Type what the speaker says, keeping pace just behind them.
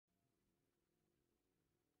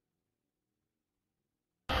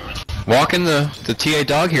walking the TA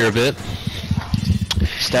dog here a bit.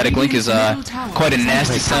 Static Link is quite a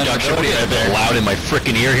nasty sound. It's a bit loud in my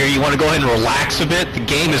freaking ear here. You want to go ahead and relax a bit? The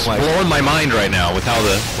game is blowing my mind right now with how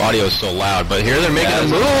the audio is so loud. But here they're making a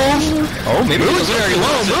move. Oh, maybe it's very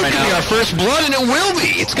low. Move could be our first blood, and it will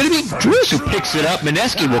be. It's going to be Drews who picks it up.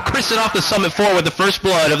 Mineski will Chris it off the Summit 4 with the first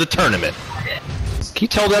blood of the tournament. Can you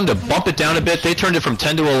tell them to bump it down a bit? They turned it from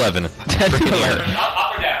 10 to 11. 10 to 11.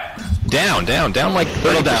 Up or down? Down like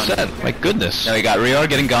 30%. My goodness. Now we got Rior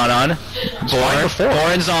getting gone on. Four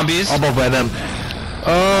and zombies. Almost by them.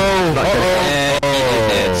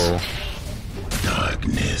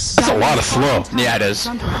 Darkness. That's a lot of slow. Yeah, it is.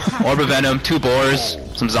 Orb of Venom, 2 boars,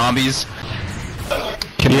 some zombies.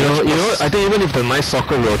 You know, I think even if the Night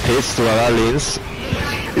Stalker rotates to other lanes,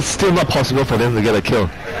 it's still not possible for them to get a kill.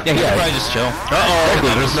 Yeah, he'll probably just chill.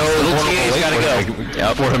 There's no little TA's gotta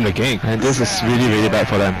go. For him to gank. And this is really, really bad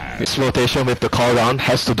for them. This rotation with the call down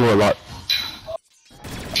has to do a lot.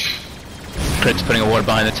 Crit's putting a ward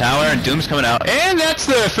behind the tower, and Doom's coming out. And that's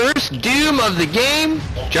the first Doom of the game.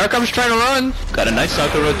 Jarkov's trying to run. Got a Night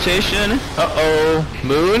Stalker rotation.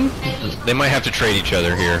 Moon. They might have to trade each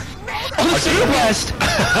other here. Oh, the Super Blast!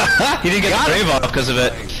 He didn't get the Brave off because of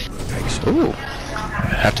it. Ooh.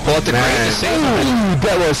 Have to pull out the Grave to save him.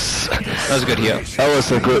 That was a good heal. That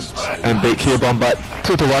was a good and big heal bomb, but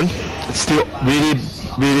 2-1. It's still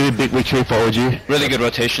really big victory for OG. Really good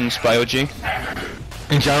rotations by OG.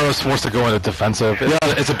 And Gyro is forced to go into defensive.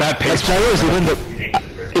 It's a bad pace. Gyro is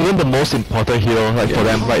even the most important hero for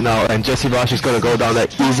them right now, and Jesse Rush is going to go down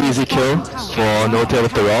that easy kill for no tail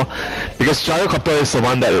with the raw, because Gyro Kotl is the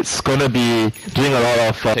one that is going to be doing a lot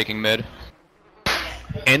of taking mid.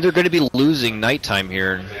 And they're going to be losing nighttime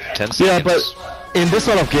here in 10 seconds. Yeah, but in this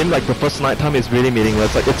sort of game, like the first nighttime is really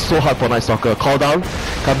meaningless. Like it's so hard for Night Stalker. Call down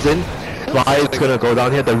comes in, Fly is going to go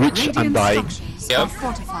down here. The reach, I'm dying. Yep.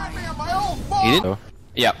 He did?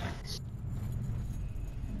 Yep.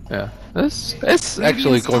 Yeah, it's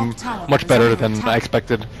actually going much better than I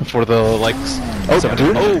expected for the likes.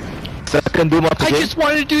 Second Doom of the game. I just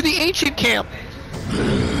wanted to do the ancient camp.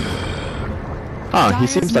 He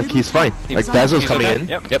seems like he's fine. Like Dazzle's coming in.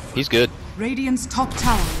 Yep, he's good. Radiant's top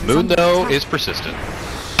tower. Moon though is persistent.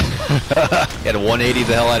 Get a 180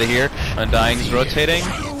 the hell out of here. Undying's rotating.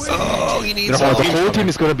 Oh, he needs the whole team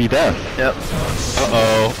is going to be there. Yep.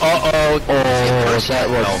 That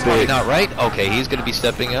was big. Not right? Okay, he's going to be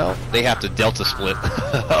stepping out. They have to Delta split.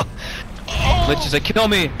 Let's just say, kill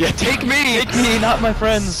me! Yeah, take me! Take me, not my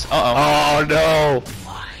friends! Oh no!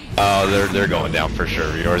 Oh, they're going down for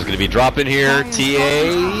sure. Rior's going to be dropping here. TA,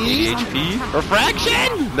 HP,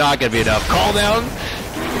 refraction! Not going to be enough. Call down.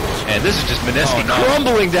 And this is just Mineski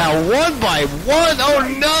crumbling down one by one. Oh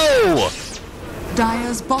no!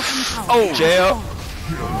 Dire's bottom tower. Oh, J.O.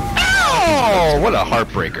 Oh, what a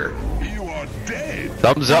heartbreaker.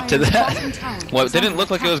 Thumbs up to that. Well, it didn't look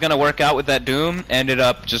like it was going to work out with that Doom. Ended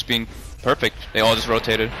up just being perfect. They all just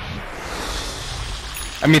rotated.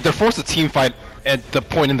 I mean, they're forced to team fight at the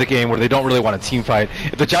point in the game where they don't really want to team fight.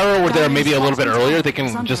 If the Gyro were there maybe a little bit earlier, they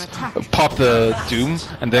can just pop the Doom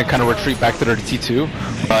and then kind of retreat back to their T2.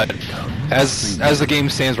 But as the game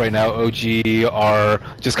stands right now, OG are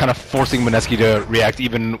just kind of forcing Mineski to react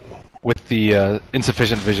even with the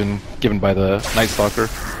insufficient vision given by the Night Stalker.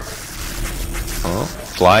 Oh,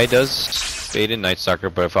 Fly does fade in Night Stalker,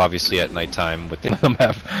 but obviously at nighttime with none of them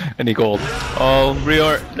have any gold. Oh,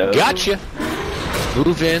 Rior, no. Gotcha!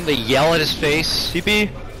 Move in, they yell at his face. TP,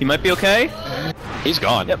 he might be okay. He's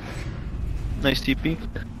gone. Yep. Nice TP.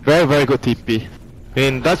 Very good TP. I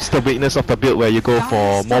mean, that's the weakness of the build where you go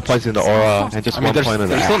for more points in the aura and just 1 point in the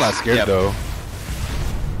they're still not scared though.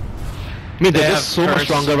 I mean, they're just so much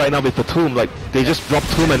stronger right now with the Tomb. Like, they just drop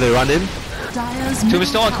Tomb and they run in. Tomb is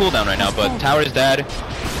still on cooldown right now, but Tower is dead.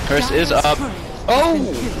 Curse is up. Oh!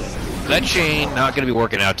 That chain not gonna be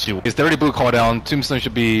working out too. Is 30 blue call down? Tombstone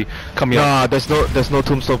should be coming up. Nah, there's no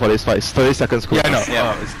Tombstone for this fight. It's 30 seconds cooldown. Yeah, I know.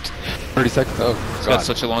 Yeah. It's 30 seconds. Oh, it's got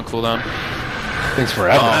such a long cooldown. Thanks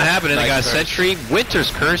forever. Not happening. They got a Sentry.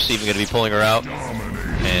 Winter's Curse even gonna be pulling her out,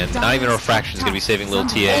 and not even a Refraction is gonna be saving little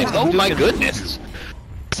TA. Oh my goodness!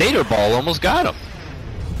 Satyr Ball almost got him.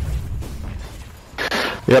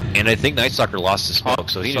 Yep. And I think Night Stalker lost his smoke,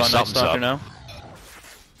 so he knew something's up. Now.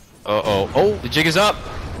 Oh, the jig is up.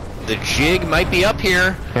 The jig might be up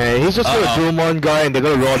here. Hey, he's just gonna doom one guy and they're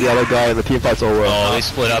gonna roll the other guy and the team fight's over. Oh, they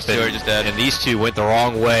split up and these two went the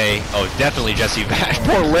wrong way. Oh, definitely Jesse Vash.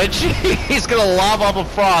 Poor Lich. He's gonna lob up a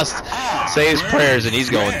Frost, say his prayers, and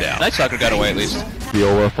he's going down. Night Stalker got away at least. Be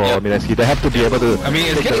over for Mineski. They have to be able to. I mean,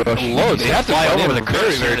 it's getting low. They have to fly over the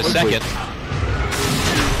curse here in a second.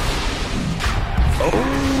 Oh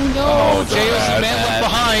no! J.O.'s the man left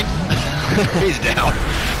behind. He's down.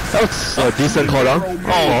 That was a decent call down.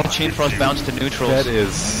 Oh, Chain Frost bounced to neutrals. That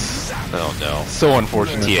is Oh no. so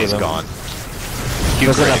unfortunate. TA's for them. gone.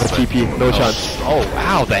 Doesn't have a TP, no chance. Oh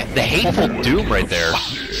wow, the hateful Doom right there.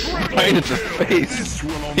 Right in the face.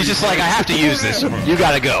 He's just like, I have to use this. You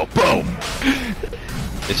gotta go. Boom.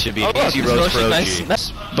 It should be an Oh, easy look, roast for OG.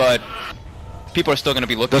 nice, but people are still going to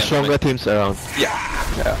be looking The at stronger teams around. Yeah.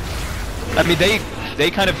 I mean, they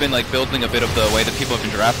kind of been like building a bit of the way that people have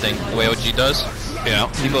been drafting, the way OG does. Yeah.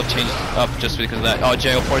 People have changed up just because of that. Oh,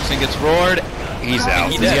 Jo14 gets roared. He's out.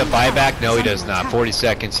 He Does he did. have buyback? No, he does not. 40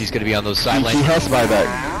 seconds. He's going to be on those He sidelines. has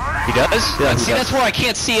buyback. He does? Yeah, he See, does. that's where I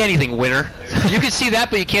can't see anything, winner. You can see that,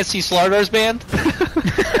 but you can't see Slardar's band?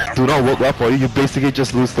 Do not work well for you. You basically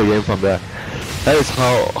just lose the game from there. That is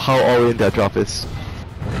how all in their drop is.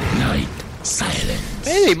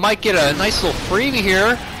 Hey, they might get a nice little freebie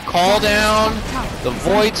here. Call down. The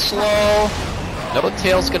Void slow. No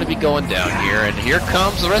Tail's going to be going down here, and here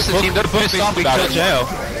comes the rest of the team. They're pissed off about it.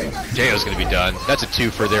 Jo's going to be done. That's a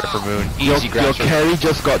 2 for there for Moon. Easy Your grabs for carry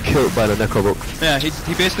just got killed by the Necrobook. Yeah, he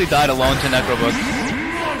basically died alone to Necrobook.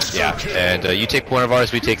 Yeah, and you take one of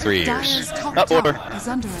ours, we take 3 of yours. Dire's top Up order. tower is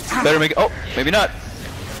under attack. Better make it. Oh, maybe not.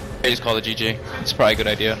 I just call it GG. It's probably a good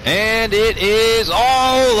idea. And it is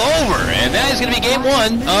all over, and that is going to be game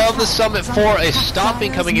 1 of the Summit 4. A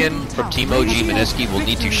stomping coming in from Team OG. Mineski will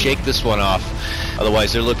need to shake this one off.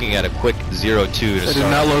 Otherwise, they're looking at a quick 0-2 to It did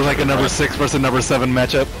start. not look like a number 6 versus number 7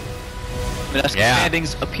 matchup. Mineski's Yeah.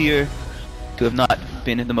 standings appear to have not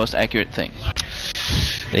been the most accurate thing.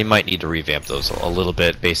 They might need to revamp those a little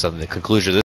bit based on the conclusion of this.